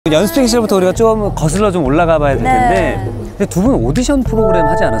연습생 시절부터 우리가 좀 거슬러 좀 올라가 봐야 될 텐데 근데 두 분 오디션 프로그램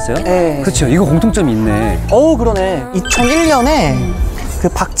하지 않았어요? 네. 그렇죠. 이거 공통점이 있네. 그러네. 2001년에 그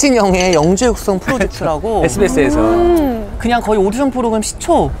박진영의 영재 육성 프로젝트라고 SBS에서 그냥 거의 오디션 프로그램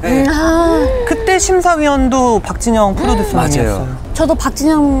시초. 그때 심사위원도 박진영 프로듀서님이었어요. 저도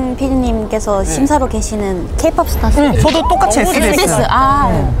박진영 PD님께서 심사로 계시는 K-pop 스타. 저도 똑같이 SBS.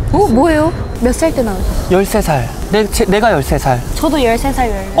 뭐예요? 몇 살 때 나오셨어요? 13살. 내가 13살. 저도 13살,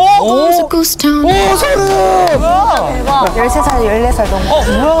 14살. 오, 소름! 대박. 13살, 14살 너무.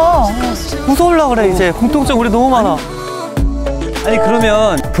 뭐야. 무서울라 그래, 이제. 공통점 우리 너무 많아. 아니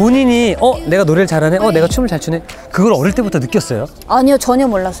그러면 본인이 내가 노래를 잘하네, 내가 춤을 잘 추네, 그걸 어릴 때부터 느꼈어요? 아니요, 전혀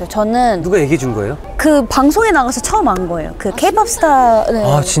몰랐어요. 저는 누가 얘기해 준 거예요? 그 방송에 나가서 처음 안 거예요. 그 K-pop 스타를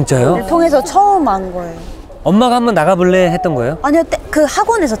아 진짜요? 통해서 처음 안 거예요. 엄마가 한번 나가볼래 했던 거예요? 아니요, 그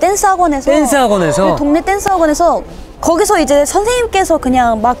학원에서, 댄스 학원에서. 댄스 학원에서? 네, 동네 댄스 학원에서 거기서 이제 선생님께서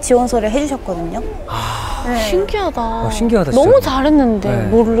그냥 막 지원서를 해주셨거든요. 네. 신기하다. 신기하다. 진짜. 너무 잘했는데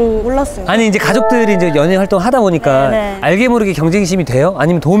몰랐어요. 아니 이제 가족들이 이제 연예 활동 하다 보니까 알게 모르게 경쟁심이 돼요?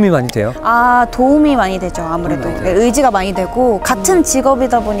 아니면 도움이 많이 돼요? 도움이 많이 되죠. 아무래도 의지가 많이 되고 같은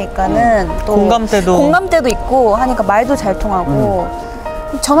직업이다 보니까는 또 공감대도 있고 하니까 말도 잘 통하고.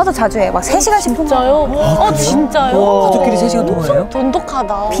 전화도 자주 해요. 막 3시간씩 진짜요? 진짜요? 가족끼리 3시간 통화해요?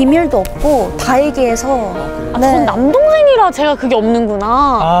 돈독하다. 비밀도 없고 다 얘기해서. 전 남동생이라 제가 그게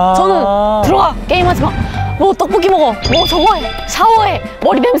없는구나. 저는 들어가 게임하지 마. 뭐 떡볶이 먹어. 뭐 저거 해. 샤워해.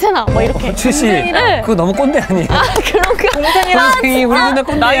 머리 냄새나. 뭐 이렇게. 출시. 그거 너무 꼰대 아니에요? 그런가? 동생이 우리 누나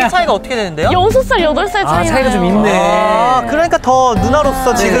꼰대야. 나이 차이가 어떻게 되는데요? 6살, 8살 차이. 차이가 좀 있네. 그러니까 더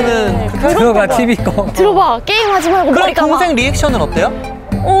누나로서 지금은. 들어가 TV 꺼. 들어봐. 게임하지 말고 머리 감아. 동생 리액션은 어때요?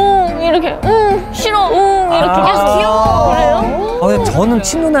 이렇게 싫어 이렇게 계속 귀여워. 그래요? 근데 저는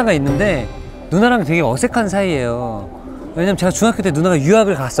친누나가 있는데 누나랑 되게 어색한 사이예요. 왜냐면 제가 중학교 때 누나가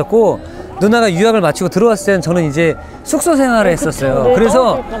유학을 갔었고 누나가 유학을 마치고 들어왔을 때는 저는 이제 숙소 생활을 했었어요.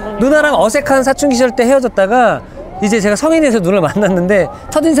 그래서 누나랑 어색한 사춘기 시절 때 헤어졌다가 이제 제가 성인이 돼서 누나를 만났는데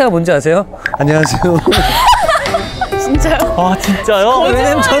첫인사가 뭔지 아세요? 안녕하세요. 진짜요? 진짜요?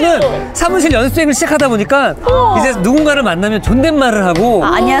 왜냐면 저는 사무실 연습생을 시작하다 보니까 이제 누군가를 만나면 존댓말을 하고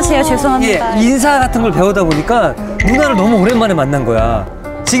안녕하세요, 죄송합니다. 인사 같은 걸 배우다 보니까 누나를 너무 오랜만에 만난 거야.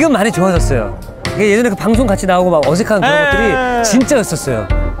 지금 많이 좋아졌어요. 예전에 그 방송 같이 나오고 막 어색한 그런 것들이 진짜였었어요.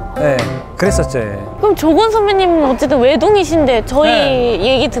 그랬었죠. 그럼 조건 선배님은 어쨌든 외동이신데 저희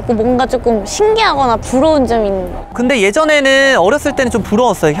얘기 듣고 뭔가 조금 신기하거나 부러운 점이 있는 거. 근데 예전에는 어렸을 때는 좀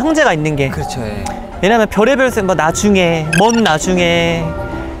부러웠어요. 형제가 있는 게. 그렇죠. 왜냐면 별의별 나중에 먼 나중에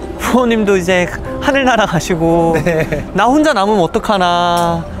부모님도 이제 하늘 날아가시고 나 혼자 남으면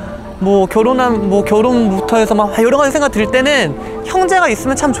어떡하나, 결혼부터 해서 막 여러 가지 생각 들 때는 형제가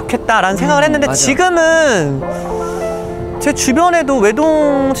있으면 참 좋겠다라는 생각을 했는데 맞아. 지금은 제 주변에도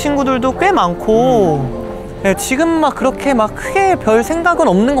외동 친구들도 꽤 많고 지금 막 그렇게 막 크게 별 생각은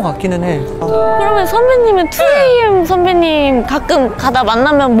없는 것 같기는 해. 그러면 선배님은 2AM 선배님 가끔 가다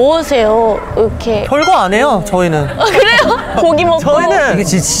만나면 뭐 하세요? 이렇게 별거 안 해요, 저희는. 그래요? 고기 먹고? 저희는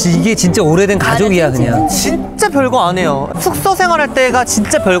이게 진짜 오래된 가족이야. 그냥 진짜 별거 안 해요. 숙소 생활할 때가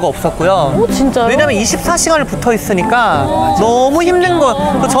진짜 별거 없었고요. 진짜요? 왜냐면 24시간을 붙어 있으니까 너무 힘든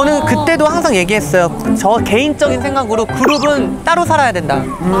거. 저는 그때도 항상 얘기했어요. 저 개인적인 생각으로 그룹은 따로 살아야 된다.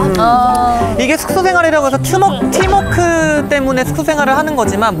 이게 숙소 생활이라고 해서 팀워크 때문에 숙소 생활을 하는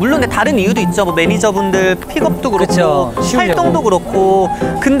거지만 물론 다른 이유도 있죠. 매니저분들 픽업도 그렇고 그쵸, 활동도 그렇고.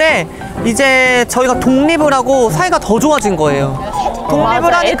 근데 이제 저희가 독립을 하고 사이가 더 좋아진 거예요.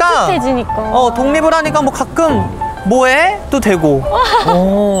 독립을 하니까 독립을 하니까 가끔 뭐해? 도 되고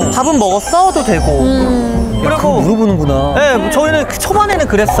밥은 먹었어? 도 되고 그리고 물어보는구나. 네, 저희는 초반에는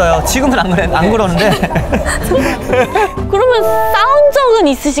그랬어요. 지금은 안 그러는데. 그러면 싸운 적은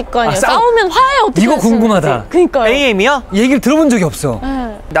있으실 거 아니에요? 싸우면 화해 어떻게 이거 궁금하다. 그러니까요. AM이요? 얘기를 들어본 적이 없어.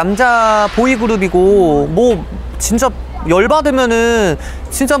 남자 보이그룹이고 진짜 열받으면은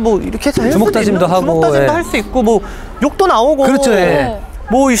진짜 이렇게 주먹 다짐도 하고 주먹 다짐도 할 수 있고 욕도 나오고 그렇죠.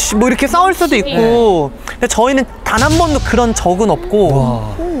 이렇게 싸울 수도 있고. 근데 저희는 단 한 번도 그런 적은 없고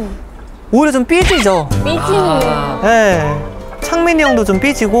오히려 좀 삐지죠. 삐지는 창민이 형도 좀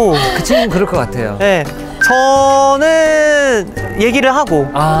삐지고. 그 친구는 그럴 것 같아요. 저는 얘기를 하고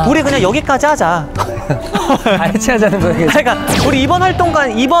우리 그냥 여기까지 하자. 해체하자는 거예요. 그러니까 우리 이번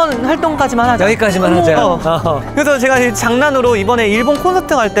활동까지만 하자. 여기까지만 하자. 그래서 제가 장난으로 이번에 일본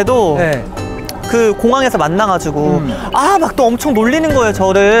콘서트 갈 때도 그 공항에서 만나가지고 막 또 엄청 놀리는 거예요,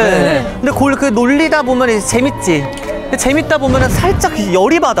 저를. 근데 그 놀리다 보면 이제 재밌지. 근데 재밌다 보면은 살짝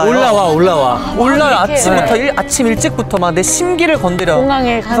열이 받아요. 올라요. 아침부터 아침 일찍부터 막 내 심기를 건드려.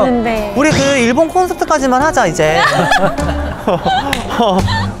 공항에 가는데 우리 그 일본 콘서트까지만 하자 이제.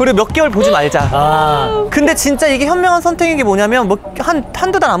 우리 몇 개월 보지 말자. 근데 진짜 이게 현명한 선택인 게 뭐냐면 뭐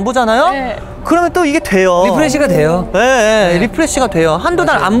한두 달 안 보잖아요? 네. 그러면 또 이게 돼요. 리프레시가 돼요. 네, 리프레시가 돼요. 한두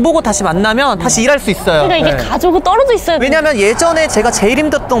달 안 보고 다시 만나면 다시 일할 수 있어요. 그러니까 이게 가족은 떨어져 있어야 돼. 왜냐면 예전에 제가 제일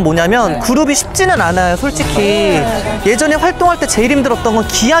힘들었던 건 뭐냐면 그룹이 쉽지는 않아요, 솔직히. 예전에 활동할 때 제일 힘들었던 건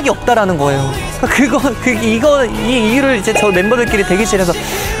기약이 없다라는 거예요. 이 일을 이제 저 멤버들끼리 대기실에서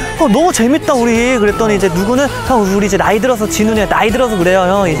너무 재밌다 우리 그랬더니 이제 누구는 형 우리 이제 나이 들어서 진훈이 나이 들어서 그래요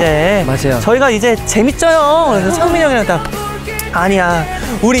형 이제 맞아요. 저희가 이제 재밌죠요. 그래서 창민이 형이랑 딱 아니야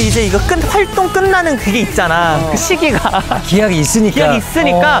우리 이제 이거 활동 끝나는 그게 있잖아. 그 시기가 기약이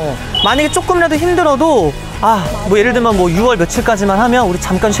있으니까 만약에 조금이라도 힘들어도 뭐 예를 들면 뭐 6월 며칠까지만 하면 우리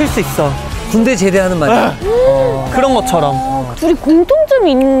잠깐 쉴 수 있어. 군대 제대하는 말이야. 그런 것처럼. 둘이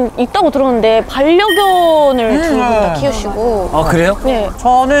공통점이 있다고 들었는데 반려견을 두 분 다 키우시고. 그래요? 네.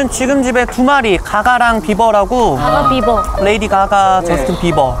 저는 지금 집에 2마리 가가랑 비버라고. 가가 비버. 레이디 가가, 저스틴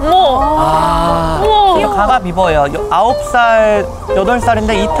비버. 어머. 그래서 가가 비버예요. 9살,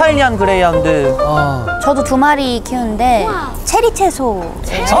 8살인데 이탈리안 그레이하운드. 저도 2마리 키우는데 체리 채소.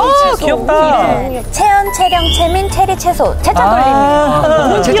 귀엽다. 네. 채연, 채령, 채민, 체리 채소. 채자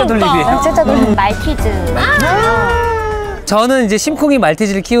돌림이. 채자 돌리기. 채자 돌림 말티즈. 저는 이제 심쿵이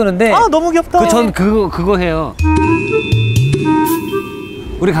말티즈를 키우는데 너무 귀엽다. 전 그거 해요.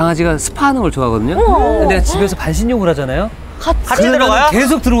 우리 강아지가 스파하는 걸 좋아하거든요. 근데 내가 집에서 반신욕을 하잖아요. 같이 들어가요?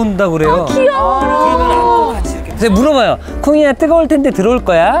 계속 들어온다고 그래요. 귀여워. 그러면 안고 같이 이렇게. 그래서 물어봐요. 쿵이야 뜨거울 텐데 들어올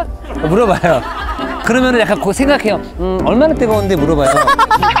거야? 물어봐요. 그러면은 약간 생각해요. 얼마나 뜨거운데 물어봐요.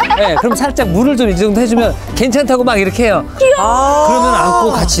 네, 그럼 살짝 물을 좀 이 정도 해주면 괜찮다고 막 이렇게 해요. 귀여워. 그러면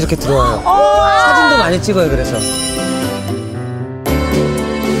안고 같이 이렇게 들어와요. 사진도 많이 찍어요. 그래서.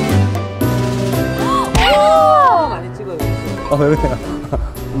 왜 그래요?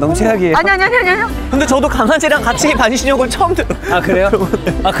 너무 최악이에요. 아니. 근데 저도 강아지랑 같이 반신욕을 처음 들어요. 그래요?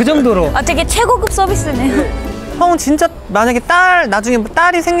 그 정도로. 되게 최고급 서비스네요. 형은 진짜 만약에 나중에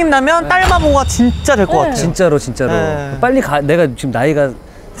딸이 생긴다면 딸바보가 진짜 될 것 같아요. 진짜로. 네. 빨리 내가 지금 나이가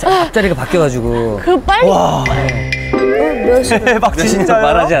앞자리가 바뀌어가지고. 빨리. 와. 대박 진짜요?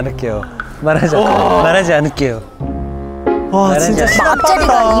 말하지 않을게요. 말하지 않을게요. 와 진짜 시간 앞자리가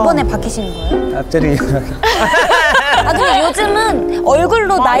빠르다. 이번에 바뀌신 거예요? 앞자리 근데 요즘은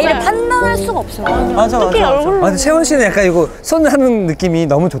얼굴로 나이를 판단할 수가 없어요. 맞아. 근데 채원 씨는 약간 이거 손하는 느낌이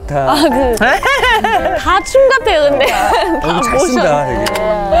너무 좋다. 다 춤 같아요, 근데. 얼굴 잘 쓴다 되게.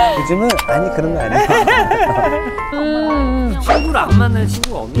 요즘은 그런 거 아니에요. 친구를 안 만나는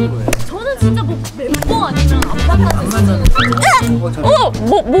친구가 없는 거예요. 저는 진짜 뭐 멤버 아니면 안 만나는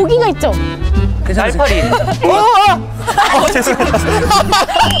모기가 있죠? 날파리. 죄송해요.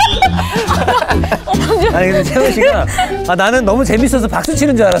 아니 근데 채원 씨가 나는 너무 재밌어서 박수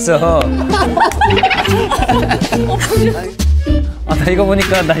치는 줄 알았어. 나 이거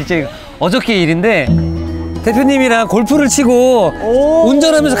보니까 나 이제 어저께 일인데 대표님이랑 골프를 치고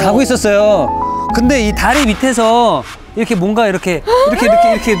운전하면서 가고 있었어요. 근데 이 다리 밑에서 이렇게 뭔가 이렇게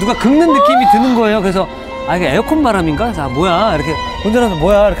누가 긁는 느낌이 드는 거예요. 그래서 이게 에어컨 바람인가? 그래서 뭐야 이렇게 운전하면서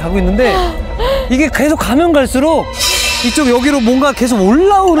뭐야 이렇게 가고 있는데 이게 계속 가면 갈수록 이쪽 여기로 뭔가 계속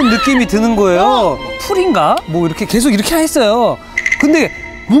올라오는 느낌이 드는 거예요. 풀인가? 뭐 이렇게 계속 이렇게 했어요. 근데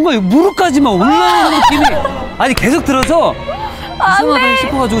뭔가 무릎까지만 올라오는 느낌이 계속 들어서 이상하다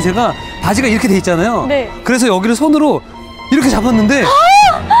싶어가지고 제가 바지가 이렇게 돼 있잖아요. 네. 그래서 여기를 손으로 이렇게 잡았는데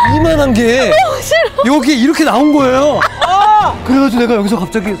이만한 게 여기 이렇게 나온 거예요. 그래가지고 내가 여기서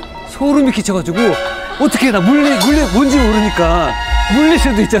갑자기 소름이 끼쳐가지고 어떻게 나 뭔지 모르니까 물릴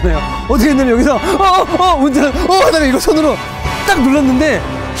수도 있잖아요. 어떻게 했냐면 여기서 운전 그다음에 이거 손으로 딱 눌렀는데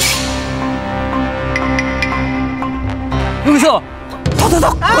여기서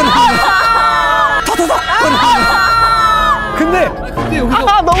터더덕 거리는 거야. 터더덕 거리는 거야. 근데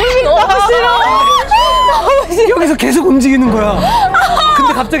여기서 너무 싫어. 여기서 계속 움직이는 거야.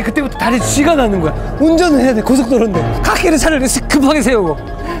 근데 갑자기 그때부터 다리 쥐가 나는 거야. 운전을 해야 돼. 고속도로인데 갓길에 차를 급하게 세우고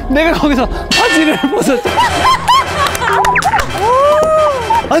내가 거기서 바지를 벗었죠.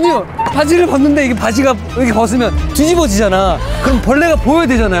 아니요, 바지를 벗는데 이게 바지가 이렇게 벗으면 뒤집어지잖아. 그럼 벌레가 보여야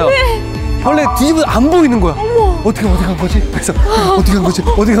되잖아요. 벌레 뒤집어 안 보이는 거야. 어떻게 한 거지? 그래서 어떻게 한 거지?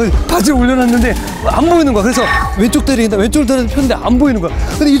 바지를 올려놨는데 안 보이는 거야. 그래서 왼쪽 다리인데 왼쪽 다리 폈는데 안 보이는 거야.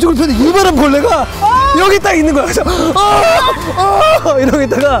 근데 이쪽을 폈는데 이만한 벌레가 여기 딱 있는 거야. 그래서 이러고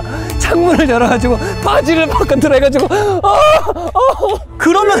있다가 창문을 열어가지고 바지를 바깥으로 해가지고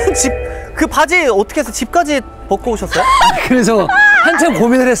그러면 그 바지 어떻게 해서 집까지 벗고 오셨어요? 그래서 한참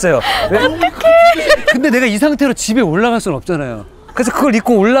고민을 했어요. 어떡해. 근데 내가 이 상태로 집에 올라갈 수는 없잖아요. 그래서 그걸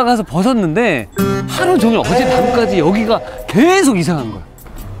입고 올라가서 벗었는데 하루 종일 어제 밤까지 여기가 계속 이상한 거야.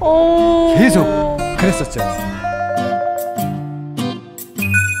 계속 그랬었죠.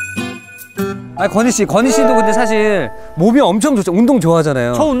 아, 권희 씨도 근데 사실 몸이 엄청 좋죠. 운동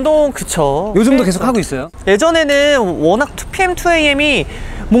좋아하잖아요. 저 운동 그쵸. 요즘도 계속 하고 있어요? 예전에는 워낙 2PM, 2AM이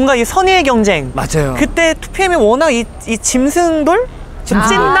뭔가 이 선의의 경쟁. 맞아요. 그때 2PM이 워낙 이 짐승돌?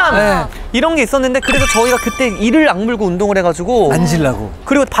 찐남 네. 이런 게 있었는데 그래서 저희가 그때 이를 악물고 운동을 해가지고 안 질라고.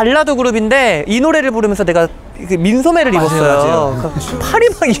 그리고 발라드 그룹인데 이 노래를 부르면서 내가 그 민소매를 입었어요. 맞아요. 팔이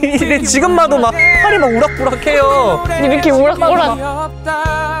막 이래 지금 봐도 막 팔이 막 우락부락해요. 이렇게 우락부락.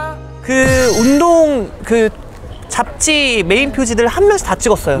 그 운동 그 잡지 메인 표지들 한 명씩 다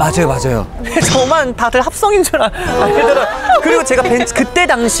찍었어요. 맞아요. 저만 다들 합성인 줄 알더라고요. 그리고 제가 그때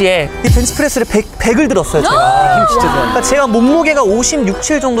당시에 이 벤치프레스를 100을 들었어요. 제가 힘 진짜 좋아. 그러니까 제가 몸무게가 56,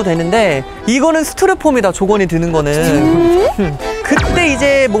 7 정도 되는데 이거는 스티로폼이다. 조건이 드는 거는. 그때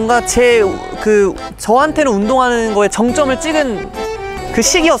이제 뭔가 저한테는 운동하는 거에 정점을 찍은 그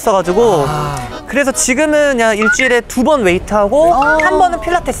시기였어가지고 그래서 지금은 그냥 일주일에 2번 웨이트하고 한 번은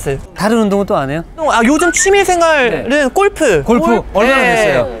필라테스. 다른 운동은 또 안 해요? 요즘 취미 생활은 골프. 얼마나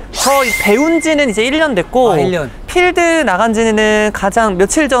됐어요? 저 배운 지는 이제 1년 됐고 1년. 필드 나간 지는 가장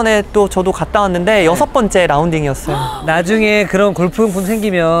며칠 전에 또 저도 갔다 왔는데 6번째 라운딩이었어요. 나중에 그런 골프용품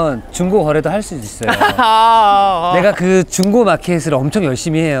생기면 중고 거래도 할 수 있어요. 내가 그 중고 마켓을 엄청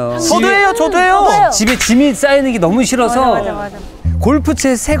열심히 해요. 저도 해요. 집에 짐이 쌓이는 게 너무 싫어서 맞아.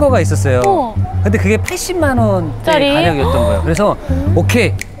 골프채 새 거가 있었어요. 근데 그게 80만 원짜리 가격이었던 거예요. 그래서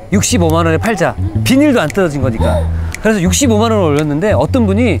오케이 65만 원에 팔자. 비닐도 안 뜯어진 거니까. 그래서 65만 원을 올렸는데 어떤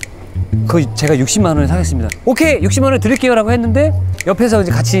분이 제가 60만 원에 사겠습니다. 오케이 60만 원에 드릴게요 라고 했는데 옆에서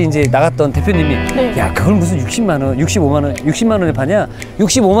이제 같이 이제 나갔던 대표님이 야 그걸 무슨 60만 원 60만 원에 파냐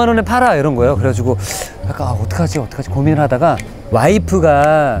 65만 원에 팔아 이런 거예요. 그래가지고 약간 어떡하지 고민을 하다가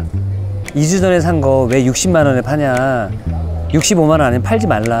와이프가 2주 전에 산 거 왜 60만 원에 파냐 65만 원 안에 팔지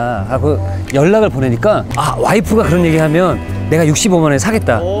말라 하고 연락을 보내니까 와이프가 그런 얘기하면 내가 65만 원에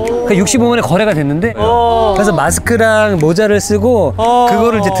사겠다. 그 65만 원에 거래가 됐는데 그래서 마스크랑 모자를 쓰고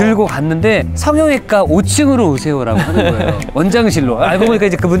그거를 이제 들고 갔는데 성형외과 5층으로 오세요라고 하는 거예요. 원장실로. 알고 보니까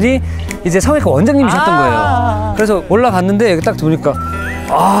이제 그분이 이제 성형외과 원장님이셨던 거예요. 그래서 올라갔는데 여기 딱 보니까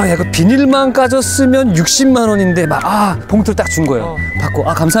야, 그 비닐만 까졌으면 60만 원인데 봉투를 딱 준 거예요. 받고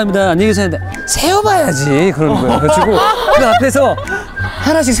감사합니다. 안녕히 계세요. 세어봐야지 그러는 거예요. 그래가지고 그 앞에서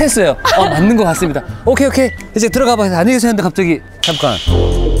하나씩 셌어요. 맞는 것 같습니다. 오케이 이제 들어가봐. 안녕히 계세요. 하는데 갑자기 잠깐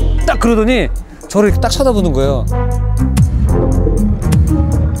딱 그러더니 저를 이렇게 딱 쳐다보는 거예요.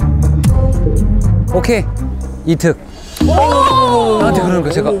 오케이 이특 나한테 그러는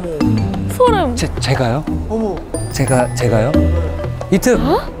거예요. 제가 소름. 제가요? 제가요? 이특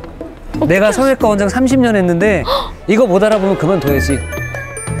내가 성형외과 원장 30년 했는데 이거 못 알아보면 그만둬야지.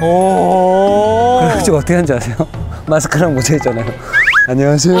 그래가지고 어떻게 하는지 아세요? 마스크랑 모자 있잖아요.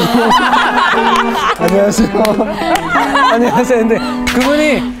 안녕하세요. 안녕하세요. 근데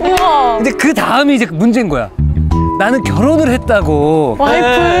그분이 이제 그 다음이 이제 문제인 거야. 나는 결혼을 했다고.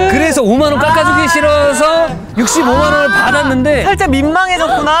 와이프. 그래서 5만 원 깎아주기 싫어서 65만 원을 받았는데 살짝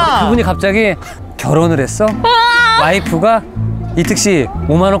민망해졌구나. 그분이 갑자기 결혼을 했어? 와이프가 이특 씨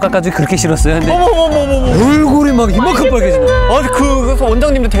 5만 원 깎아주기 그렇게 싫었어요? 근데 얼굴이 막 이만큼 빨개지네. 그래서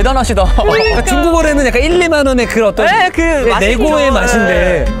원장님도 대단하시다. 그러니까 중고 거래는 약간 1, 2만 원의 그 어떤 내고의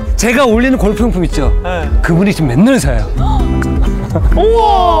맛인데 제가 올리는 골프용품 있죠? 그분이 지금 맨날 사요.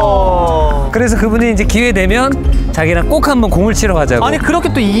 우와. 그래서 그분이 이제 기회 되면 자기랑 꼭 한번 공을 치러 가자고. 아니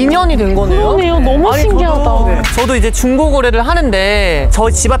그렇게 또 인연이 된 거네요? 그러네요. 너무 신기하다. 저도 이제 중고 거래를 하는데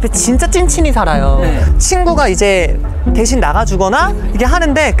저희 집 앞에 진짜 찐친이 살아요. 친구가 이제 대신 나가주거나 이게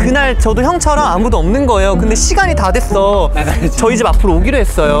하는데 그날 저도 형처럼 아무도 없는 거예요. 근데 시간이 다 됐어. 저희 집 앞으로 오기로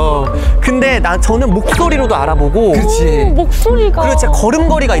했어요. 근데 저는 목소리로도 알아보고. 그렇지. 목소리가. 그리고 제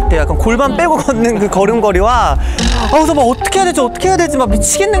걸음걸이가 있대요. 약간 골반 빼고 걷는 그 걸음걸이와 그래서 막 어떻게 해야 되지 막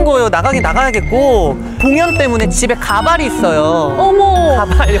미치겠는 거예요. 나가야겠고 공연 때문에 집에 가발이 있어요. 어머.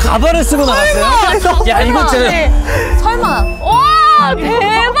 가발을 쓰고 나갔어요? 야 이거 진짜 설마. 와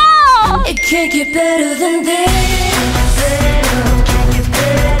대박. It can't get better than this.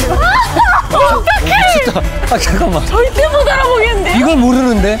 미쳤다. 잠깐만. 절대 못 알아보겠는데. 이걸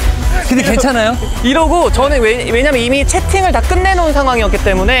모르는데? 근데 괜찮아요? 이러고 저는 왜냐면 이미 채팅을 다 끝내놓은 상황이었기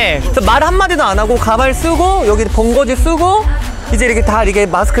때문에 말 한마디도 안 하고 가발 쓰고 여기 번거지 쓰고 이제 이렇게 다 이렇게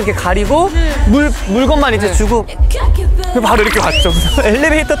마스크 이렇게 가리고 물건만 이제 주고 바로 이렇게 왔죠.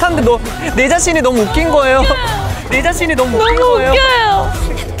 엘리베이터 탔는데 내 자신이 너무 웃긴 거예요. 내 자신이 너무 웃긴 거예요. 웃겨요.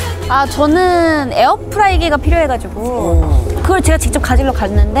 저는 에어프라이기가 필요해가지고 그걸 제가 직접 가지러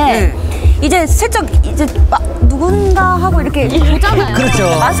갔는데 이제 슬쩍 이제 막 누군가 하고 이렇게 보잖아요.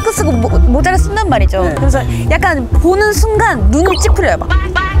 그렇죠. 마스크 쓰고 모자를 쓴단 말이죠. 네. 그래서 약간 보는 순간 눈을 찌푸려요. 막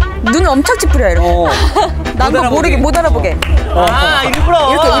눈을 엄청 찌푸려요. 이렇게. 나도 모르게 못 알아보게. 아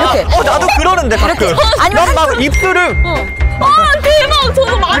일부러 이렇게. 나도 그러는데 가끔 아니면 난막 입술을 대박!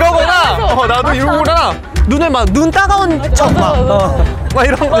 저도 많이 이러거나 나도 이러거나 눈을 막 눈 따가운 척막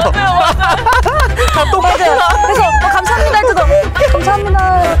이런 거 다 똑같아. 그래서 감사합니다 할 때도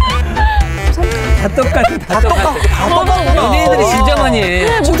감사합니다. 다 똑같아. 연예인들이 진짜 많이 해.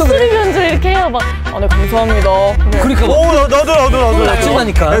 네, 목소리 변조 이렇게 해요. 막, 네, 감사합니다. 그러니까 막 오 나도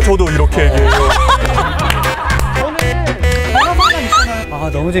낮춘다니까. 네, 저도 이렇게 얘기해요. 아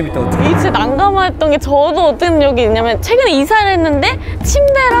너무 재밌다. 어떡해. 이게 진짜 난감했던 게 저도 어떤 적이 있냐면 최근에 이사를 했는데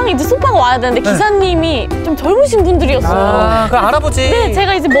침대랑 이제 소파가 와야 되는데 기사님이 좀 젊으신 분들이었어요. 그럼 알아보지. 네,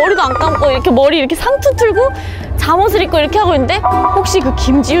 제가 이제 머리도 안 감고 이렇게 머리 이렇게 상투 틀고 잠옷을 입고 이렇게 하고 있는데 혹시 그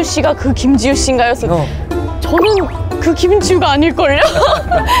김지우 씨가 그 김지우 씨인가요? 그래서 저는 그 김지우가 아닐걸요?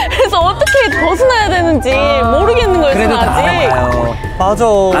 그래서 어떻게 벗어나야 되는지 모르겠는 거예요, 그래도 저는 다 아직. 알아봐요. 맞아.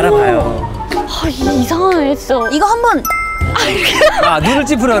 알아봐요. 이상하네, 진짜. 이거 한번 눈을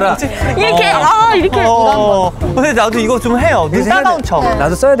찌푸려라. 이렇게, 이렇게. 근데 나도 이거 좀 해요. 눈 따가운 척.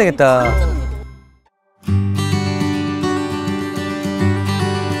 나도 써야 되겠다.